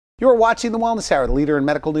You're watching The Wellness Hour, the leader in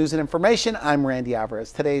medical news and information. I'm Randy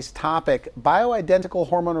Alvarez. Today's topic, bioidentical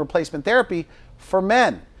hormone replacement therapy for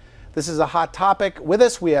men. This is a hot topic. With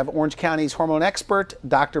us, we have Orange County's hormone expert,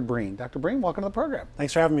 Dr. Breen. Dr. Breen, welcome to the program.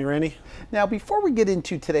 Thanks for having me, Randy. Now, before we get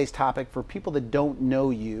into today's topic, for people that don't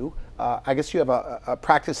know you, I guess you have a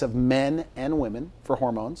practice of men and women for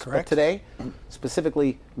hormones. Correct. But today,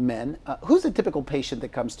 specifically men. Who's a typical patient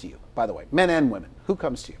that comes to you, by the way? Men and women. Who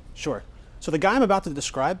comes to you? Sure. So the guy I'm about to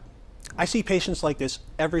describe, I see patients like this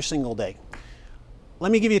every single day.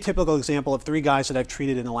 Let me give you a typical example of 3 guys that I've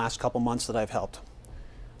treated in the last couple months that I've helped.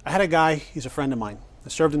 I had a guy, he's a friend of mine. I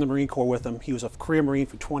served in the Marine Corps with him. He was a career Marine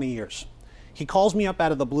for 20 years. He calls me up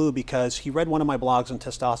out of the blue because he read one of my blogs on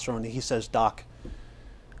testosterone and he says, "Doc,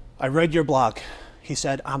 I read your blog." He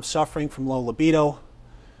said, "I'm suffering from low libido.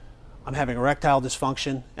 I'm having erectile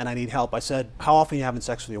dysfunction and I need help." I said, "How often are you having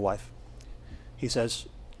sex with your wife?" He says,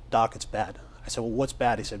 "Doc, it's bad." I said, "Well, what's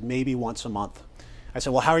bad?" He said, "Maybe once a month." I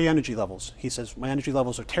said, "Well, how are your energy levels?" He says, "My energy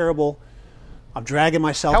levels are terrible. I'm dragging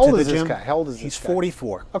myself to the gym." How old is this guy? How old is this guy? He's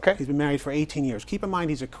 44. Okay. He's been married for 18 years. Keep in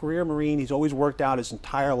mind, he's a career Marine. He's always worked out his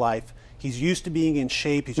entire life. He's used to being in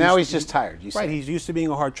shape. Now he's just tired, you say. Right, he's used to being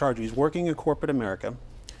a hard charger. He's working in corporate America.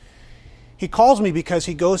 He calls me because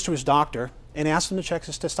he goes to his doctor and asks him to check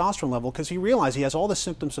his testosterone level because he realized he has all the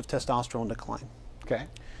symptoms of testosterone decline. Okay.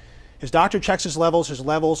 His doctor checks his levels. His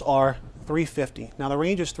levels are 350. Now the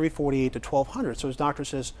range is 348 to 1200. So his doctor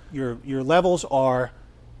says your levels are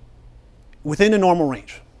within the normal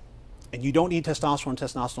range, and you don't need testosterone.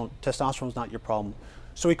 Testosterone is not your problem.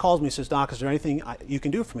 So he calls me and says, "Doc, is there anything you can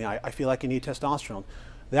do for me? I feel like I need testosterone."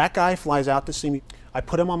 That guy flies out to see me. I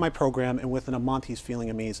put him on my program, and within a month, he's feeling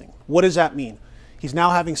amazing. What does that mean? He's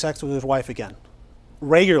now having sex with his wife again,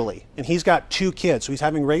 regularly, and he's got 2 kids, so he's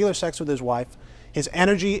having regular sex with his wife. His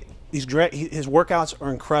energy, his workouts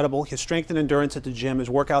are incredible. His strength and endurance at the gym, his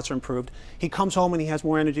workouts are improved. He comes home and he has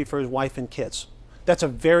more energy for his wife and kids. That's a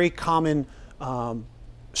very common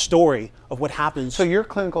story of what happens. So your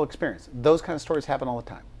clinical experience, those kind of stories happen all the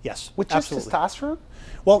time? Yes, With just absolutely. testosterone?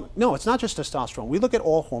 Well, no, it's not just testosterone. We look at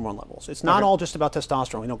all hormone levels. It's not all just about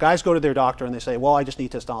testosterone. You know, guys go to their doctor and they say, "Well, I just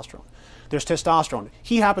need testosterone." There's testosterone.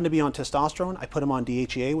 He happened to be on testosterone. I put him on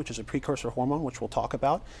DHEA, which is a precursor hormone, which we'll talk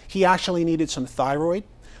about. He actually needed some thyroid.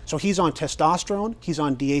 So he's on testosterone, he's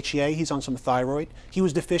on DHEA, he's on some thyroid. He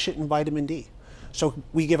was deficient in vitamin D. So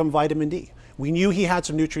we give him vitamin D. We knew he had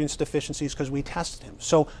some nutrients deficiencies because we tested him.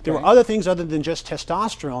 So there were other things other than just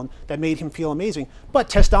testosterone that made him feel amazing. But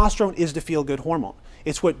testosterone is the feel-good hormone.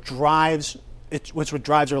 It's what drives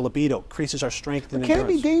our libido, increases our strength and endurance.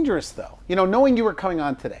 Can it be dangerous, though? You know, knowing you were coming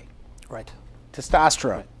on today, Right.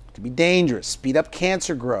 testosterone can be dangerous, speed up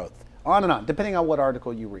cancer growth, on and on, depending on what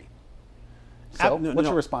article you read. So, what's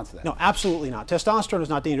your response to that? No, absolutely not. Testosterone is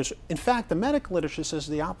not dangerous. In fact, the medical literature says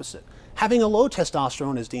the opposite. Having a low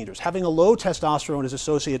testosterone is dangerous. Having a low testosterone is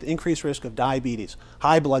associated with increased risk of diabetes,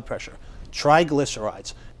 high blood pressure,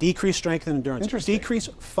 triglycerides, decreased strength and endurance,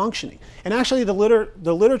 decreased functioning. And actually, the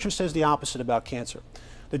literature says the opposite about cancer.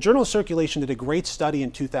 The Journal of Circulation did a great study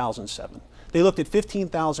in 2007. They looked at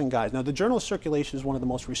 15,000 guys. Now, the Journal of Circulation is one of the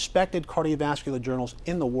most respected cardiovascular journals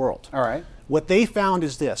in the world. All right. What they found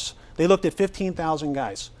is this. They looked at 15,000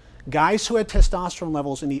 guys. Guys who had testosterone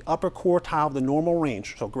levels in the upper quartile of the normal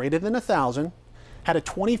range, so greater than 1,000, had a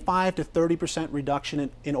 25 to 30% reduction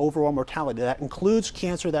in overall mortality. That includes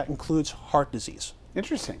cancer, that includes heart disease.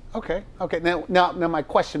 Interesting. Okay. Okay. Now my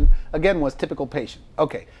question, again, was typical patient.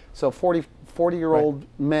 Okay. So 40-year-old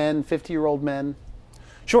men, 50-year-old men.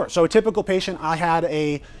 Sure. So a typical patient,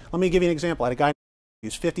 let me give you an example. I had a guy who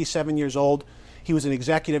was 57 years old. He was an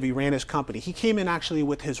executive. He ran his company. He came in actually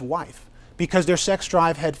with his wife because their sex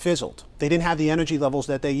drive had fizzled. They didn't have the energy levels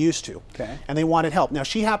that they used to. Okay. And they wanted help. Now,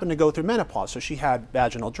 she happened to go through menopause. So she had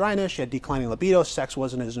vaginal dryness. She had declining libido. Sex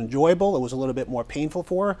wasn't as enjoyable. It was a little bit more painful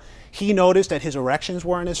for her. He noticed that his erections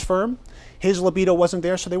weren't as firm. His libido wasn't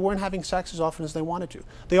there, so they weren't having sex as often as they wanted to.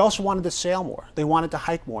 They also wanted to sail more. They wanted to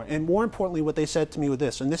hike more. And more importantly, what they said to me was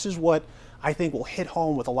this, and this is what I think will hit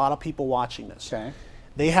home with a lot of people watching this. Okay.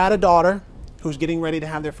 They had a daughter who's getting ready to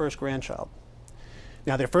have their first grandchild.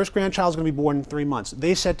 Now, their first grandchild is going to be born in 3 months.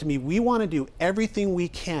 They said to me, "We want to do everything we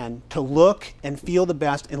can to look and feel the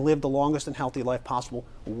best and live the longest and healthy life possible.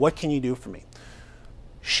 What can you do for me?"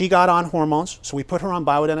 She got on hormones, so we put her on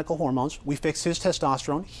bioidentical hormones. We fixed his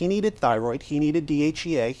testosterone. He needed thyroid. He needed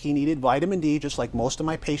DHEA. He needed vitamin D, just like most of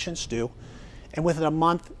my patients do. And within a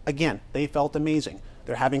month, again, they felt amazing.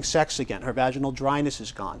 They're having sex again. Her vaginal dryness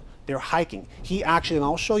is gone. They're hiking. He actually, and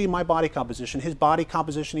I'll show you my body composition. His body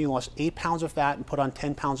composition, he lost 8 pounds of fat and put on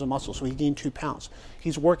 10 pounds of muscle, so he gained 2 pounds.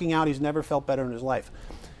 He's working out. He's never felt better in his life.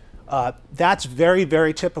 That's very,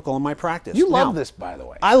 very typical in my practice. You love this, by the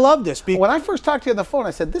way. I love this. When I first talked to you on the phone,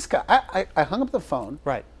 I said, this guy, I hung up the phone.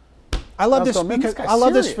 Right. I love this going, "Man, this because guy's I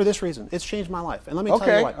love this serious." for this reason. It's changed my life. And let me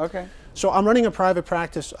tell you why. Okay. So I'm running a private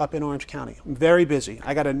practice up in Orange County. I'm very busy.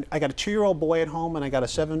 I got a 2-year-old boy at home, and I got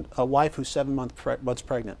a wife who's 7 months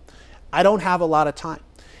pregnant. I don't have a lot of time.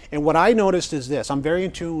 And what I noticed is this. I'm very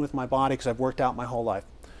in tune with my body because I've worked out my whole life.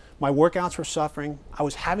 My workouts were suffering. I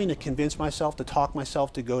was having to convince myself to talk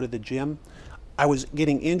myself to go to the gym. I was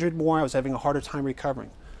getting injured more. I was having a harder time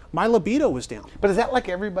recovering. My libido was down. But is that like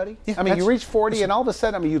everybody? Yeah, I mean, you reach 40 and all of a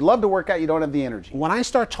sudden, I mean, you'd love to work out, you don't have the energy. When I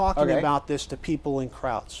start talking about this to people in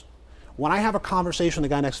crowds, when I have a conversation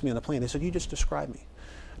with the guy next to me on the plane, they said, you just described me.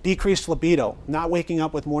 Decreased libido, not waking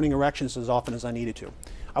up with morning erections as often as I needed to.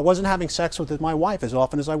 I wasn't having sex with my wife as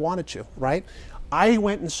often as I wanted to, right? I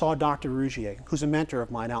went and saw Dr. Rougier, who's a mentor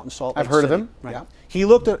of mine out in Salt Lake City. I've heard of him. Right? Yeah. He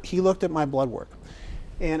looked at my blood work.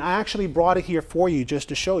 And I actually brought it here for you just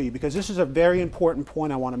to show you, because this is a very important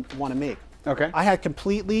point I want to make. Okay. I had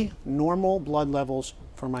completely normal blood levels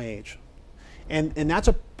for my age. And that's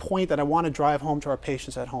a point that I want to drive home to our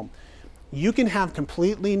patients at home. You can have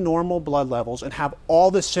completely normal blood levels and have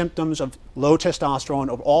all the symptoms of low testosterone,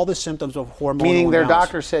 of all the symptoms of hormonal Meaning their imbalance.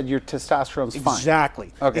 doctor said your testosterone's fine.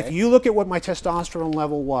 Exactly. Okay. If you look at what my testosterone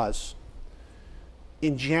level was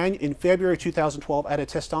in February 2012, I had a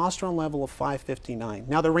testosterone level of 559.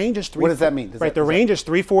 Now the range is What does that mean? The range is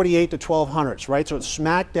 348 to 1200s, right? So it's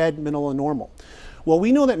smack dead middle of normal. Well,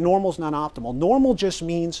 we know that normal is not optimal. Normal just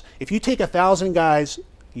means if you take 1,000 guys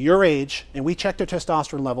your age and we check their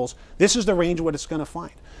testosterone levels, this is the range of what it's going to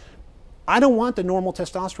find. I don't want the normal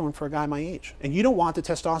testosterone for a guy my age, and you don't want the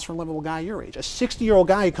testosterone level of a guy your age. A 60-year-old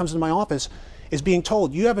guy who comes into my office is being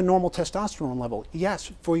told, you have a normal testosterone level. Yes,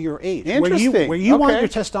 for your age. Interesting. Where you want your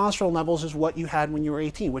testosterone levels is what you had when you were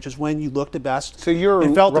 18, which is when you looked the best So you're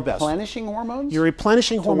and felt the best. replenishing hormones? You're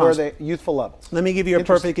replenishing to hormones. where the youthful levels. Let me give you a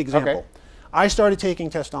perfect example. Okay. I started taking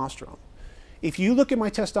testosterone. If you look at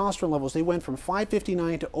my testosterone levels, they went from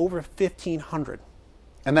 559 to over 1,500.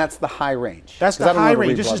 And that's the high range. That's 'Cause the I don't know high how to range.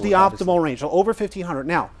 read This blood is the work, obviously. optimal range, so over 1,500.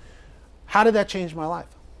 Now, how did that change my life?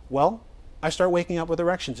 Well, I start waking up with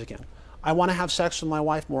erections again. I want to have sex with my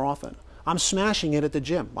wife more often. I'm smashing it at the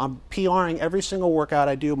gym. I'm PRing every single workout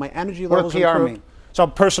I do. My energy What levels does PR improve. mean? So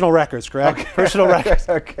personal records, correct? Okay. Personal records.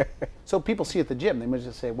 Okay. So people see you at the gym, they might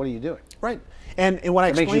just say, what are you doing? Right. And what I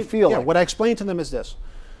It makes explain, you feel like what I explain to them is this: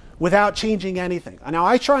 without changing anything. Now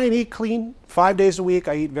I try and eat clean 5 days a week.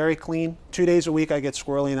 I eat very clean. 2 days a week I get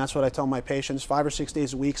squirrely, and that's what I tell my patients. 5 or 6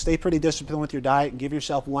 days a week. Stay pretty disciplined with your diet and give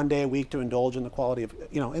yourself 1 day a week to indulge in the quality of,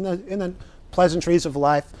 in the pleasantries of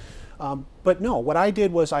life. But no, what I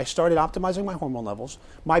did was I started optimizing my hormone levels.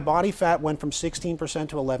 My body fat went from 16%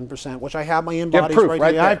 to 11%, which I have my in-bodies proof right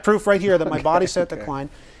right here. there. I have proof right here that my body's set Okay. decline.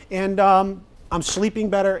 And I'm sleeping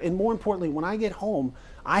better, and more importantly, when I get home,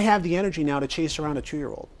 I have the energy now to chase around a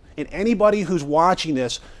 2-year-old. And anybody who's watching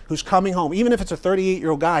this, who's coming home, even if it's a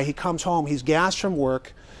 38-year-old guy, he comes home, he's gassed from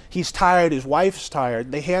work, he's tired, his wife's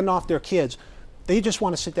tired, they hand off their kids, they just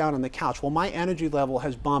want to sit down on the couch. Well, my energy level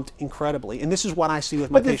has bumped incredibly, and this is what I see with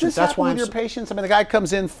my But does patients. this happen with your patients? I mean, the guy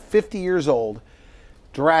comes in 50 years old,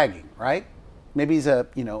 dragging, right? Maybe he's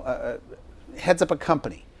heads up a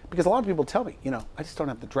company. Because a lot of people tell me, I just don't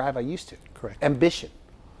have the drive I used to. Correct. Ambition.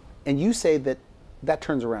 And you say that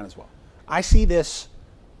turns around as well. I see this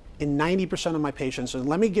in 90% of my patients, and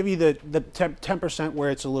let me give you the 10% where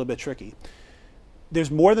it's a little bit tricky.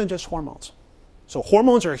 There's more than just hormones. So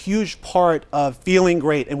hormones are a huge part of feeling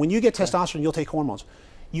great, and when you get testosterone, you'll take hormones.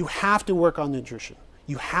 You have to work on nutrition.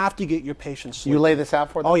 You have to get your patients sleep. You lay this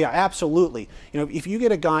out for them? Oh yeah, absolutely. If you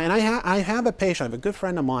get a guy, and I have a patient, I have a good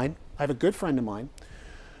friend of mine,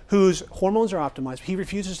 whose hormones are optimized. He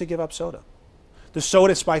refuses to give up soda. The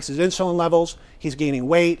soda spikes his insulin levels, he's gaining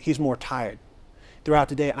weight, he's more tired throughout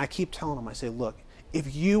the day. And I keep telling him, I say, look,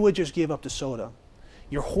 if you would just give up the soda,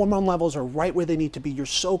 your hormone levels are right where they need to be. You're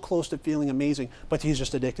so close to feeling amazing, but he's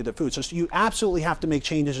just addicted to food. So you absolutely have to make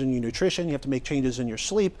changes in your nutrition. You have to make changes in your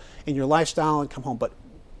sleep, in your lifestyle, and come home. But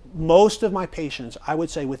most of my patients, I would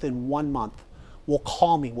say within 1 month, will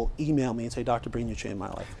call me, will email me and say, Dr. Breen, you changed my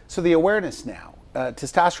life. So the awareness now,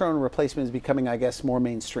 testosterone replacement is becoming, I guess, more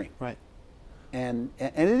mainstream. Right. And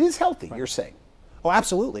it is healthy, you're saying. Oh,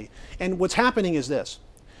 absolutely. And what's happening is this.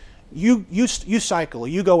 You cycle, or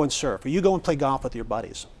you go and surf, or you go and play golf with your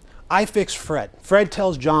buddies. I fix Fred. Fred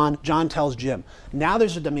tells John, John tells Jim. Now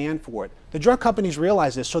there's a demand for it. The drug companies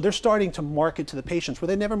realize this, so they're starting to market to the patients where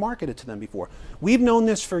they never marketed to them before. We've known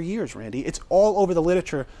this for years, Randy. It's all over the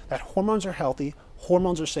literature that hormones are healthy,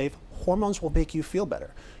 hormones are safe, hormones will make you feel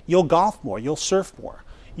better. You'll golf more, you'll surf more.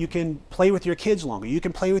 You can play with your kids longer. You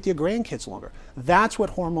can play with your grandkids longer. That's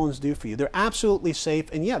what hormones do for you. They're absolutely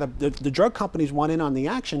safe. And yeah, the drug companies want in on the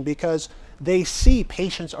action because they see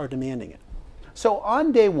patients are demanding it. So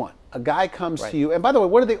on day one, a guy comes to you, and by the way,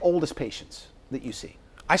 what are the oldest patients that you see?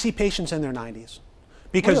 I see patients in their 90s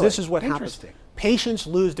because Really? this is what happens. Patients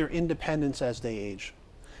lose their independence as they age.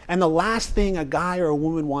 And the last thing a guy or a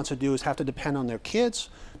woman wants to do is have to depend on their kids,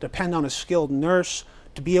 depend on a skilled nurse,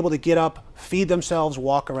 to be able to get up, feed themselves,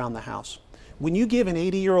 walk around the house. When you give an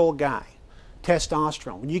 80-year-old guy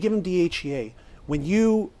testosterone, when you give him DHEA, when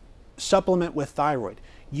you supplement with thyroid,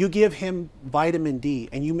 you give him vitamin D,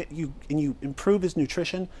 and you improve his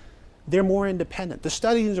nutrition, they're more independent. The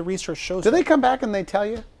studies and the research shows. Do they come back and they tell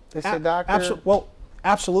you? They say, doctor? Well,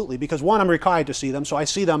 absolutely, because one, I'm required to see them, so I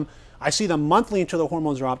see them monthly until the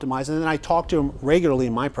hormones are optimized, and then I talk to them regularly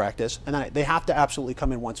in my practice, and then they have to absolutely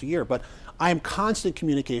come in once a year. But I am constant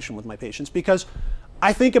communication with my patients because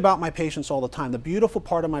I think about my patients all the time. The beautiful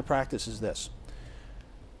part of my practice is this.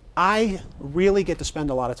 I really get to spend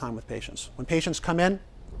a lot of time with patients. When patients come in,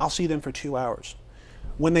 I'll see them for 2 hours.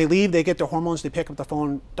 When they leave, they get their hormones, they pick up the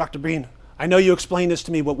phone, Dr. Breen, I know you explained this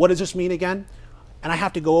to me, but what does this mean again? And I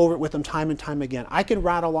have to go over it with them time and time again. I can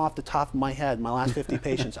rattle off the top of my head my last 50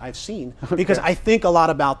 patients I've seen because I think a lot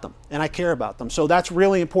about them and I care about them. So that's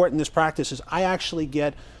really important in this practice is I actually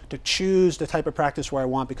get to choose the type of practice where I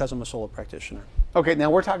want because I'm a solo practitioner. Okay, now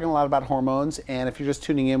we're talking a lot about hormones, and if you're just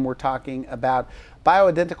tuning in, we're talking about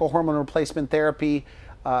bioidentical hormone replacement therapy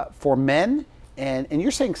for men, and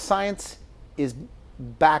you're saying science is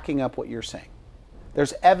backing up what you're saying.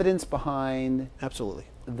 There's evidence behind Absolutely.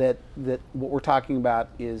 that what we're talking about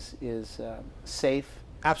is safe.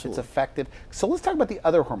 Absolutely. It's effective. So let's talk about the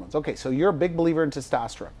other hormones. Okay, so you're a big believer in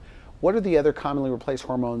testosterone. What are the other commonly replaced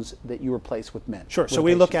hormones that you replace with men? Sure. So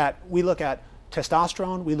we look at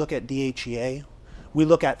testosterone, we look at DHEA, we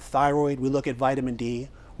look at thyroid, we look at vitamin D,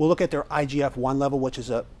 we'll look at their IGF-1 level, which is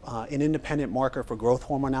an independent marker for growth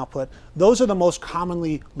hormone output. Those are the most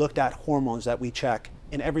commonly looked at hormones that we check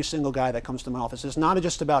in every single guy that comes to my office. It's not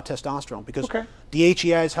just about testosterone because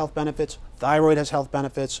DHEA has health benefits, thyroid has health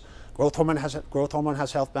benefits, growth hormone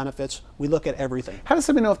has health benefits. We look at everything. How does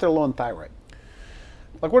somebody know if they're low in thyroid?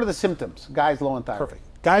 Like, what are the symptoms? Guys low in thyroid.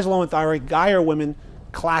 Perfect. Guys low in thyroid, guy or women,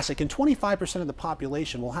 classic. And 25% of the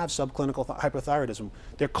population will have subclinical hypothyroidism.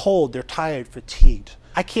 They're cold, they're tired, fatigued.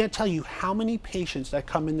 I can't tell you how many patients that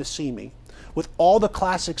come in to see me with all the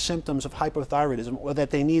classic symptoms of hypothyroidism or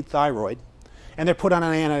that they need thyroid, and they're put on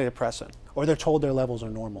an antidepressant, or they're told their levels are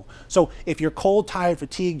normal. So if you're cold, tired,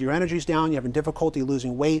 fatigued, your energy's down, you're having difficulty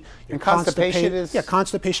losing weight, you're constipation is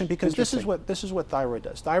constipation because this is what thyroid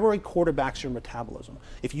does. Thyroid quarterbacks your metabolism.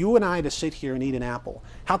 If you and I to sit here and eat an apple,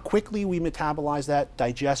 how quickly we metabolize that,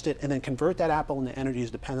 digest it, and then convert that apple into energy is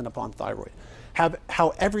dependent upon thyroid.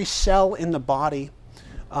 How every cell in the body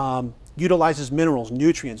utilizes minerals,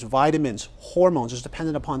 nutrients, vitamins, hormones is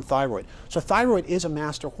dependent upon thyroid. So thyroid is a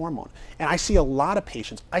master hormone. And I see a lot of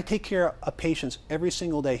patients. I take care of patients every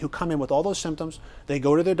single day who come in with all those symptoms. They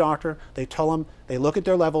go to their doctor, they tell them, they look at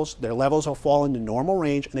their levels will fall into normal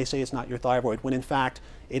range, and they say it's not your thyroid, when in fact,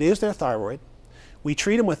 it is their thyroid. We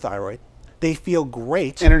treat them with thyroid. They feel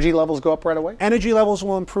great. Energy levels go up right away? Energy levels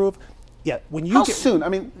will improve. Yeah, when you How soon? I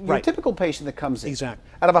mean, your typical patient that comes in,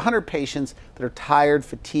 out of 100 patients that are tired,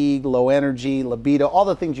 fatigued, low energy, libido, all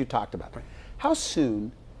the things you talked about, how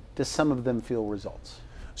soon does some of them feel results?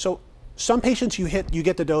 So some patients you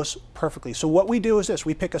get the dose perfectly. So what we do is this,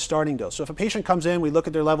 we pick a starting dose. So if a patient comes in, we look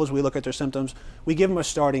at their levels, we look at their symptoms, we give them a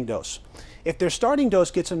starting dose. If their starting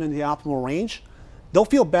dose gets them into the optimal range, they'll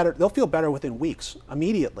feel better within weeks,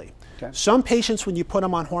 immediately. Okay. Some patients, when you put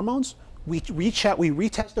them on hormones, we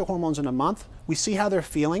retest their hormones in a month, we see how they're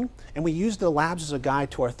feeling, and we use the labs as a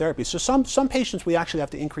guide to our therapy. So some patients we actually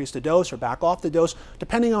have to increase the dose or back off the dose,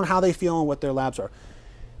 depending on how they feel and what their labs are.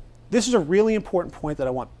 This is a really important point that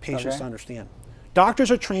I want patients to understand.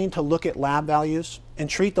 Doctors are trained to look at lab values and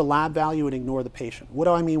treat the lab value and ignore the patient. What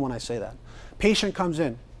do I mean when I say that? Patient comes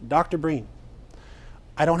in, Dr. Breen,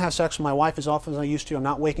 I don't have sex with my wife as often as I used to, I'm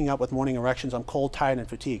not waking up with morning erections, I'm cold, tired, and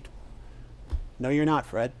fatigued. No, you're not,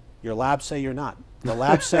 Fred. Your labs say you're not. The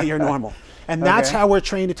labs say you're normal. And that's how we're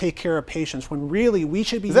trained to take care of patients when really we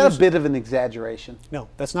should be Is that a bit of an exaggeration? No,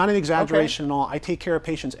 that's not an exaggeration at all. I take care of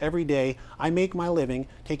patients every day. I make my living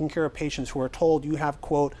taking care of patients who are told you have,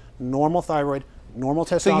 quote, normal thyroid, normal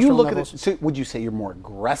testosterone levels. So would you say you're more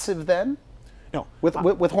aggressive then? No.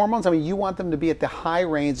 With hormones, I mean, you want them to be at the high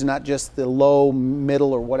range, not just the low,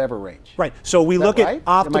 middle, or whatever range. Right. So we look at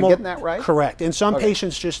optimal. Am I getting that right? Correct. And some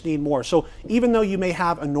patients just need more. So even though you may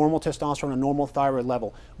have a normal testosterone, a normal thyroid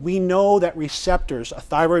level, we know that receptors, a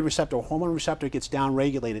thyroid receptor, a hormone receptor, gets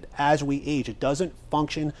downregulated as we age. It doesn't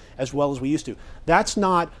function as well as we used to. That's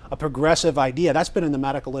not a progressive idea. That's been in the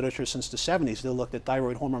medical literature since the 70s. They looked at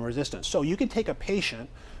thyroid hormone resistance. So you can take a patient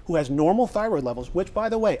who has normal thyroid levels, which, by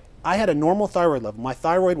the way, I had a normal thyroid level. My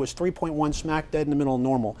thyroid was 3.1, smack dead in the middle of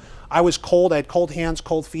normal. I was cold, I had cold hands,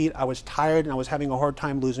 cold feet, I was tired, and I was having a hard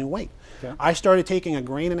time losing weight. Okay. I started taking 1.5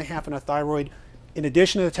 grains in a thyroid, in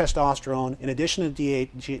addition to the testosterone, in addition to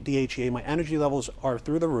DHEA. My energy levels are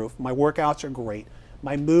through the roof. My workouts are great.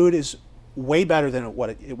 My mood is way better than what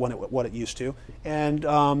it used to. And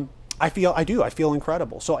I feel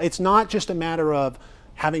incredible. So it's not just a matter of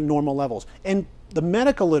having normal levels. And the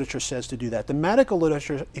medical literature says to do that. The medical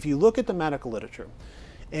literature, if you look at the medical literature,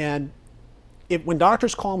 and when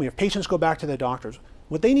doctors call me, if patients go back to their doctors,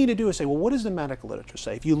 what they need to do is say, well, what does the medical literature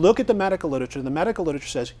say? If you look at the medical literature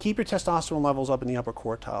says keep your testosterone levels up in the upper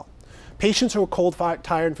quartile. Patients who are cold,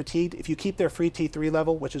 tired, and fatigued, if you keep their free T3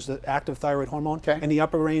 level, which is the active thyroid hormone, in the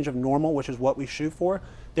upper range of normal, which is what we shoot for,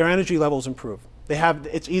 their energy levels improve.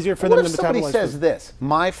 It's easier for them to metabolize. What if somebody says this?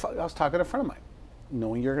 I was talking to a friend of mine,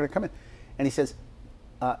 knowing you're going to come in, and he says,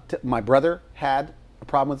 my brother had a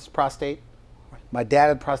problem with his prostate. My dad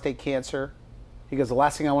had prostate cancer. He goes, the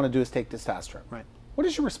last thing I want to do is take testosterone. Right. What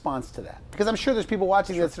is your response to that? Because I'm sure there's people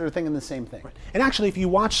watching this that are thinking the same thing. Right. And actually, if you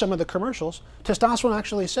watch some of the commercials, testosterone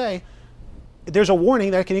actually say there's a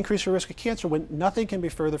warning that it can increase your risk of cancer when nothing can be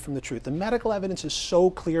further from the truth. The medical evidence is so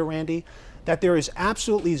clear, Randy, that there is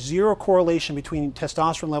absolutely zero correlation between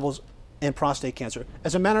testosterone levels and prostate cancer.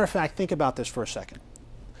 As a matter of fact, think about this for a second.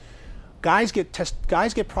 Guys get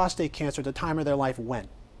prostate cancer at the time of their life when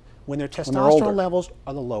their testosterone levels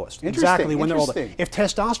are the lowest. Exactly, when they're older. If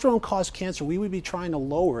testosterone caused cancer, we would be trying to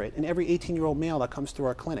lower it in every 18-year-old male that comes through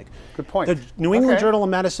our clinic. Good point. The New England Journal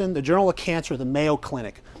of Medicine, the Journal of Cancer, the Mayo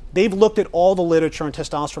Clinic, they've looked at all the literature on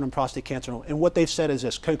testosterone and prostate cancer, and what they've said is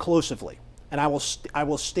this, conclusively, and I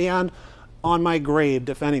will stand on my grave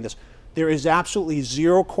defending this. There is absolutely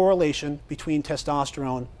zero correlation between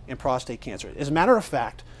testosterone and prostate cancer. As a matter of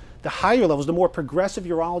fact, the higher levels, the more progressive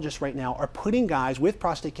urologists right now are putting guys with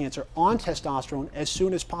prostate cancer on testosterone as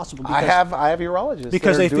soon as possible. I have urologists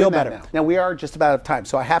because they feel better. Now we are just about out of time,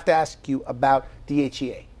 so I have to ask you about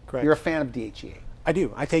DHEA. Correct. You're a fan of DHEA. I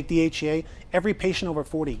do. I take DHEA. Every patient over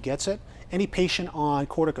 40 gets it. Any patient on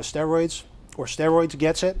corticosteroids or steroids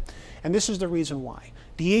gets it. And this is the reason why.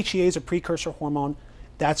 DHEA is a precursor hormone.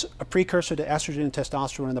 That's a precursor to estrogen and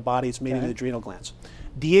testosterone in the body. It's made in the adrenal glands.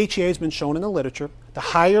 DHEA has been shown in the literature. The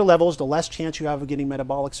higher levels, the less chance you have of getting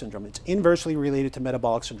metabolic syndrome. It's inversely related to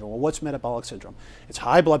metabolic syndrome. Well, what's metabolic syndrome? It's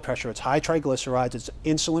high blood pressure, it's high triglycerides, it's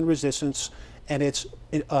insulin resistance, and it's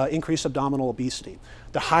increased abdominal obesity.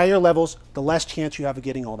 The higher levels, the less chance you have of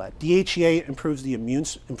getting all that. DHEA improves the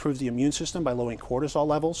immune system by lowering cortisol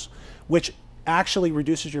levels, which actually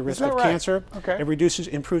reduces your risk of cancer. Okay. It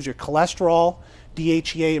improves your cholesterol.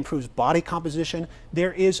 DHEA improves body composition.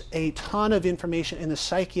 There is a ton of information in the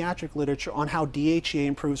psychiatric literature on how DHEA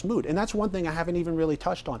improves mood. And that's one thing I haven't even really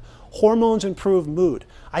touched on. Hormones improve mood.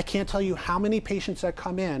 I can't tell you how many patients that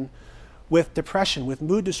come in with depression, with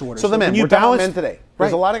mood disorders. So the men, we're talking men today.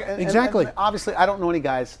 There's a lot of, exactly. And obviously, I don't know any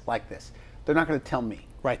guys like this. They're not going to tell me.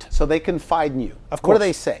 Right. So they confide in you. Of course. What do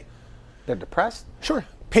they say? They're depressed? Sure.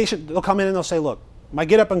 They'll come in and they'll say, look, my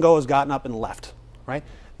get up and go has gotten up and left, right?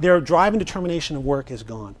 Their drive and determination of work is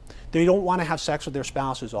gone. They don't want to have sex with their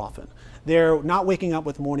spouses often. They're not waking up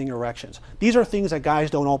with morning erections. These are things that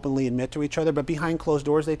guys don't openly admit to each other, but behind closed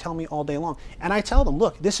doors, they tell me all day long. And I tell them,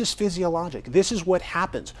 look, this is physiologic. This is what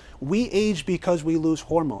happens. We age because we lose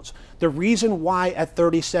hormones. The reason why at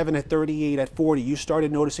 37, at 38, at 40, you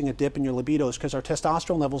started noticing a dip in your libido is because our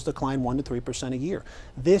testosterone levels decline 1% to 3% a year.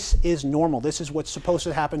 This is normal. This is what's supposed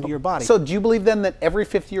to happen to your body. So do you believe then that every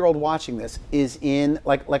 50-year-old watching this is in,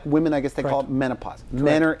 like women, I guess they call it menopause. Correct.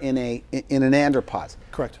 Men are in an andropause.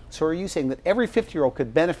 Correct. So are you saying that every 50-year-old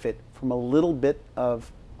could benefit from a little bit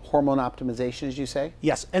of hormone optimization, as you say?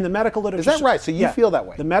 Yes, and the medical literature... Is that right? So you feel that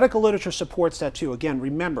way? The medical literature supports that too. Again,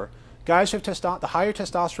 remember, guys who have the higher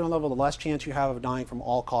testosterone level, the less chance you have of dying from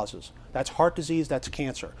all causes. That's heart disease, that's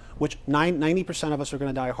cancer, which 90% of us are going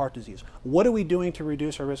to die of heart disease. What are we doing to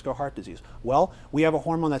reduce our risk of heart disease? Well, we have a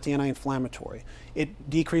hormone that's anti-inflammatory. It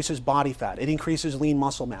decreases body fat. It increases lean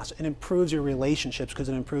muscle mass. It improves your relationships because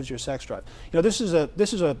it improves your sex drive. You know, this is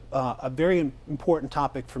a very important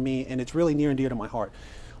topic for me, and it's really near and dear to my heart.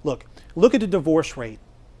 Look at the divorce rate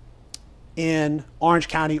in Orange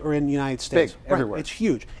County or in the United States. Big, everywhere. It's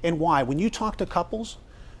huge. And why? When you talk to couples,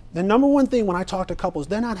 the number one thing when I talk to couples,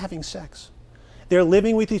 they're not having sex. They're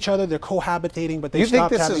living with each other, they're cohabitating, but they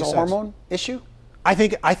stopped having sex. You think this is a hormone issue? I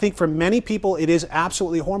think for many people it is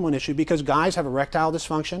absolutely a hormone issue because guys have erectile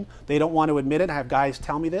dysfunction. They don't want to admit it. I have guys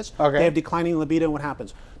tell me this. Okay. They have declining libido, and what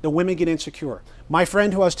happens? The women get insecure. My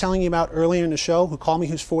friend who I was telling you about earlier in the show, who called me,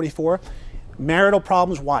 who's 44, marital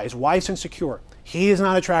problems. Why? His wife's insecure. He is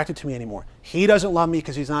not attracted to me anymore. He doesn't love me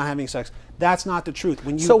because he's not having sex. That's not the truth.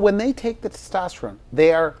 So when they take the testosterone,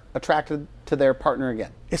 they are attracted to their partner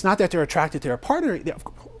again? It's not that they're attracted to their partner.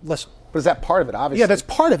 Listen. But is that part of it, obviously? Yeah, that's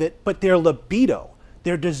part of it, but their libido,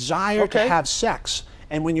 their desire to have sex.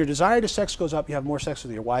 And when your desire to sex goes up, you have more sex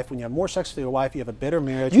with your wife. When you have more sex with your wife, you have a bitter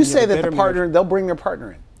marriage. You say that the partner, they'll bring their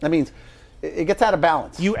partner in. That means it gets out of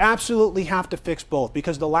balance. You absolutely have to fix both,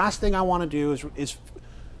 because the last thing I want to do is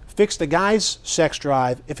fix the guy's sex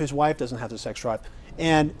drive if his wife doesn't have the sex drive.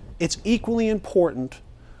 And it's equally important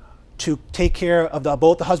to take care of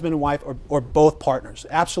both the husband and wife or both partners.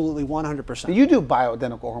 Absolutely, 100%. You do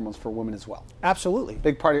bioidentical hormones for women as well. Absolutely.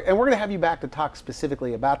 Big part of it. And we're going to have you back to talk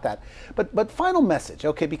specifically about that. But final message,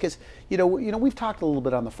 okay, because you know we've talked a little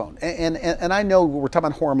bit on the phone, and I know we're talking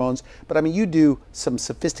about hormones, but I mean you do some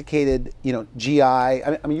sophisticated GI.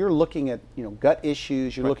 I mean you're looking at gut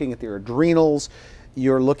issues, you're looking at their adrenals,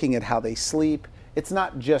 you're looking at how they sleep. It's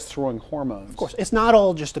not just throwing hormones. Of course, it's not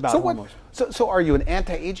all just about hormones. So are you an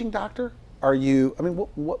anti-aging doctor? Are you? I mean,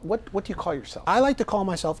 what do you call yourself? I like to call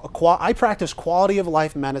myself I practice quality of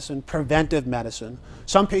life medicine, preventive medicine.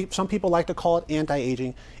 Some people like to call it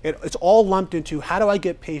anti-aging. It's all lumped into how do I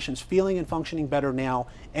get patients feeling and functioning better now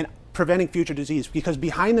and preventing future disease? Because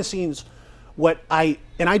behind the scenes, I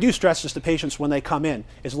do stress this to patients when they come in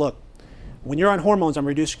is, look, when you're on hormones, I'm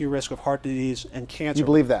reducing your risk of heart disease and cancer. You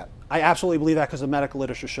believe that? I absolutely believe that because the medical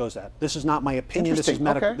literature shows that. This is not my opinion. This is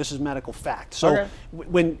medical. Okay. This is medical fact. So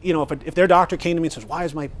when if their doctor came to me and says, "Why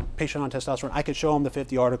is my patient on testosterone?" I could show them the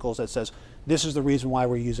 50 articles that says this is the reason why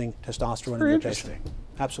we're using testosterone in your patient.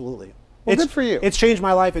 Absolutely. Well, good for you. It's changed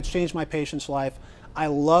my life. It's changed my patient's life. I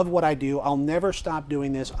love what I do. I'll never stop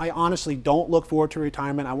doing this. I honestly don't look forward to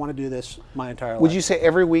retirement. I want to do this my entire life. Would you say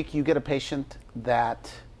every week you get a patient that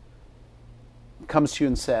comes to you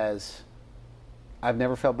and says, I've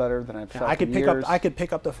never felt better than I've felt in years? I could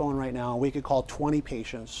pick up the phone right now and we could call 20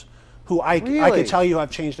 patients who I could tell you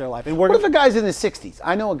have changed their life. And what if a guy's in his 60s?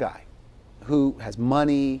 I know a guy who has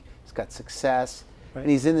money, he's got success, and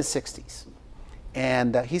he's in his 60s.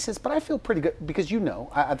 And he says, but I feel pretty good because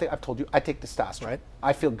I think I've told you, I take testosterone. Right.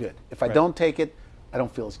 I feel good. If I don't take it, I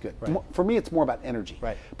don't feel as good. Right. For me, it's more about energy.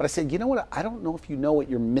 Right. But I said, you know what? I don't know if you know what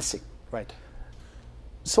you're missing. Right.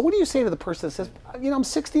 So what do you say to the person that says, I'm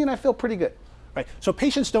 60 and I feel pretty good? Right. So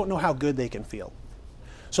patients don't know how good they can feel.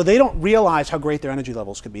 So they don't realize how great their energy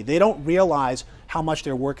levels could be. They don't realize how much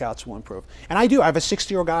their workouts will improve. And I do. I have a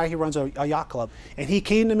 60-year-old guy. He runs a yacht club, and he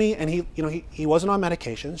came to me, and he wasn't on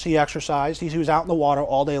medications. He exercised. He was out in the water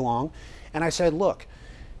all day long. And I said, look,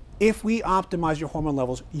 if we optimize your hormone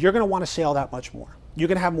levels, you're going to want to sail that much more. You're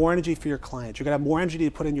going to have more energy for your clients. You're going to have more energy to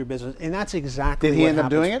put in your business. And that's exactly what Did he happens. end up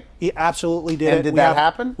doing it? He absolutely did. And did that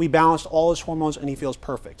happen? We balanced all his hormones, and he feels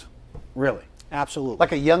perfect. Really? Absolutely.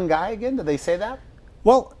 Like a young guy again? Did they say that?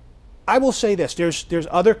 Well, I will say this. There's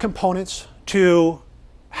other components to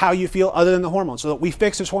how you feel other than the hormones. So that we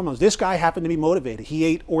fix his hormones. This guy happened to be motivated. He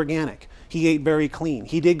ate organic. He ate very clean.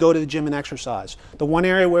 He did go to the gym and exercise. The one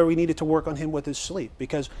area where we needed to work on him with is sleep,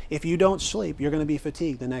 because if you don't sleep, you're going to be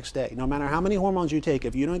fatigued the next day. No matter how many hormones you take,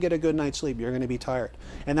 if you don't get a good night's sleep, you're going to be tired.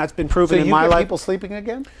 And that's been proven in my life. So you get people sleeping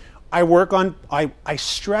again? I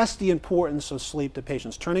stress the importance of sleep to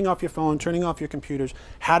patients. Turning off your phone, turning off your computers,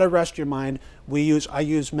 how to rest your mind. I use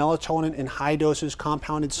melatonin in high doses,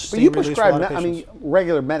 compounded steam release. But you prescribe,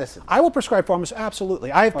 regular medicine. I will prescribe pharmacy,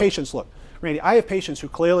 absolutely. I have patients, look, Randy, I have patients who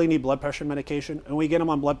clearly need blood pressure medication, and we get them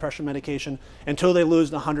on blood pressure medication until they lose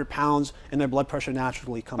the 100 pounds and their blood pressure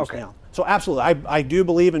naturally comes down. So absolutely, I do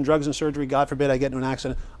believe in drugs and surgery. God forbid I get into an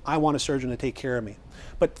accident. I want a surgeon to take care of me.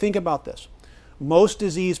 But think about this. Most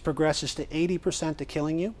disease progresses to 80% to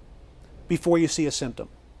killing you before you see a symptom.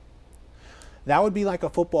 That would be like a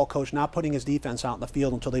football coach not putting his defense out in the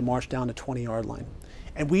field until they march down the 20-yard line.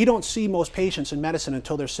 And we don't see most patients in medicine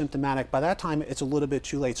until they're symptomatic. By that time, it's a little bit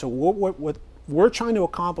too late. So what we're trying to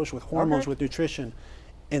accomplish with hormones, with nutrition,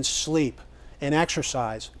 and sleep, and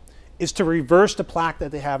exercise, is to reverse the plaque that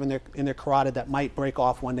they have in their carotid that might break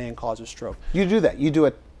off one day and cause a stroke. You do that. You do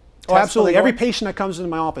it. Oh, absolutely. Every patient that comes into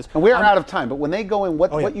my office. And we're out of time, but when they go in,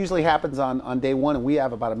 what usually happens on day one, and we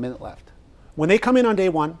have about a minute left? When they come in on day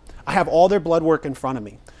one, I have all their blood work in front of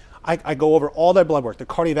me. I go over all their blood work, their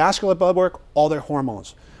cardiovascular blood work, all their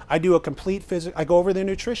hormones. I do a complete I go over their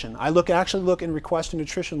nutrition. I actually look and request a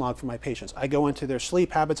nutrition log for my patients. I go into their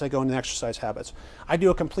sleep habits, I go into exercise habits. I do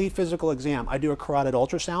a complete physical exam. I do a carotid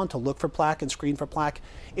ultrasound to look for plaque and screen for plaque.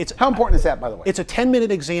 How important is that, by the way? It's a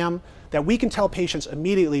 10-minute exam that we can tell patients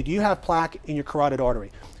immediately, do you have plaque in your carotid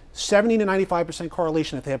artery? 70 to 95%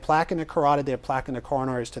 correlation. If they have plaque in their carotid, they have plaque in their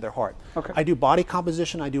coronaries to their heart. Okay. I do body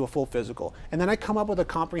composition, I do a full physical. And then I come up with a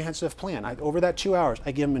comprehensive plan. Over that 2 hours,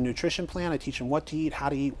 I give them a nutrition plan. I teach them what to eat, how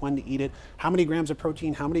to eat, when to eat it, how many grams of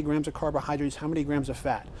protein, how many grams of carbohydrates, how many grams of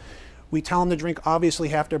fat. We tell them to drink, obviously,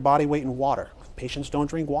 half their body weight in water. Patients don't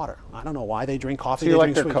drink water. I don't know why they drink coffee. So you're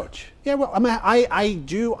like their sweet. coach? Yeah, well,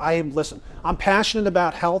 listen, I'm passionate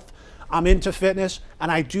about health. I'm into fitness,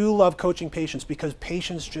 and I do love coaching patients because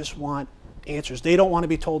patients just want answers. They don't want to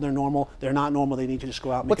be told they're normal. They're not normal. They need to just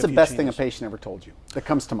go out and make a few What's the best changes. thing a patient ever told you that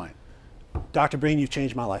comes to mind? Dr. Breen, you've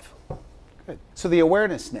changed my life. Good. So the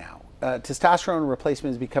awareness now, testosterone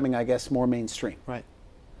replacement is becoming, I guess, more mainstream. Right.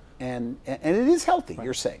 And it is healthy, Right.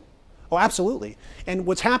 you're saying. Oh, absolutely. And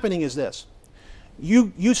what's happening is this.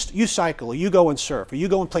 You cycle, or you go and surf, or you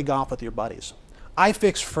go and play golf with your buddies. I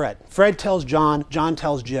fix Fred. Fred tells John, John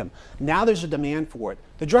tells Jim. Now there's a demand for it.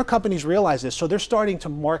 The drug companies realize this, so they're starting to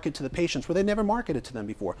market to the patients where they never marketed to them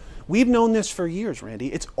before. We've known this for years,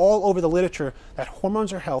 Randy. It's all over the literature that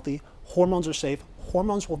hormones are healthy, hormones are safe,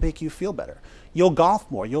 hormones will make you feel better. You'll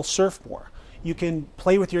golf more, you'll surf more. You can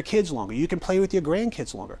play with your kids longer. You can play with your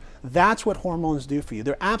grandkids longer. That's what hormones do for you.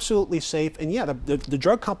 They're absolutely safe. And yeah, the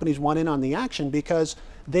drug companies want in on the action because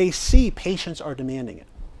they see patients are demanding it.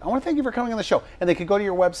 I want to thank you for coming on the show. And they can go to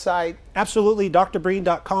your website. Absolutely,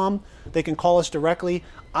 drbreen.com. They can call us directly.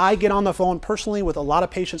 I get on the phone personally with a lot of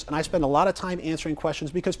patients, and I spend a lot of time answering questions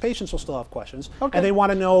because patients will still have questions. Okay. And they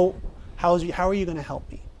want to know, how are you going to help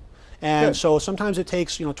me? And Good. so sometimes it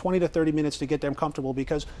takes 20 to 30 minutes to get them comfortable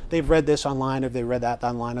because they've read this online, or they've read that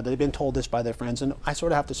online, or they've been told this by their friends. And I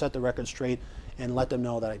sort of have to set the record straight and let them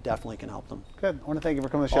know that I definitely can help them. Good. I want to thank you for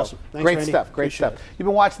coming on the show. Awesome. Thanks, Great Randy. stuff. Great Appreciate stuff. it. You've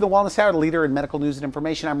been watching The Wellness Hour, the leader in medical news and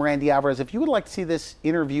information. I'm Randy Alvarez. If you would like to see this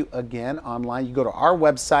interview again online, you go to our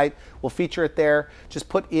website. We'll feature it there. Just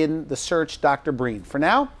put in the search Dr. Breen. For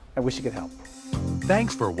now, I wish you could help.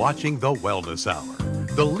 Thanks for watching The Wellness Hour,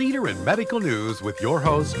 the leader in medical news with your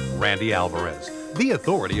host, Randy Alvarez, the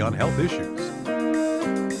authority on health issues.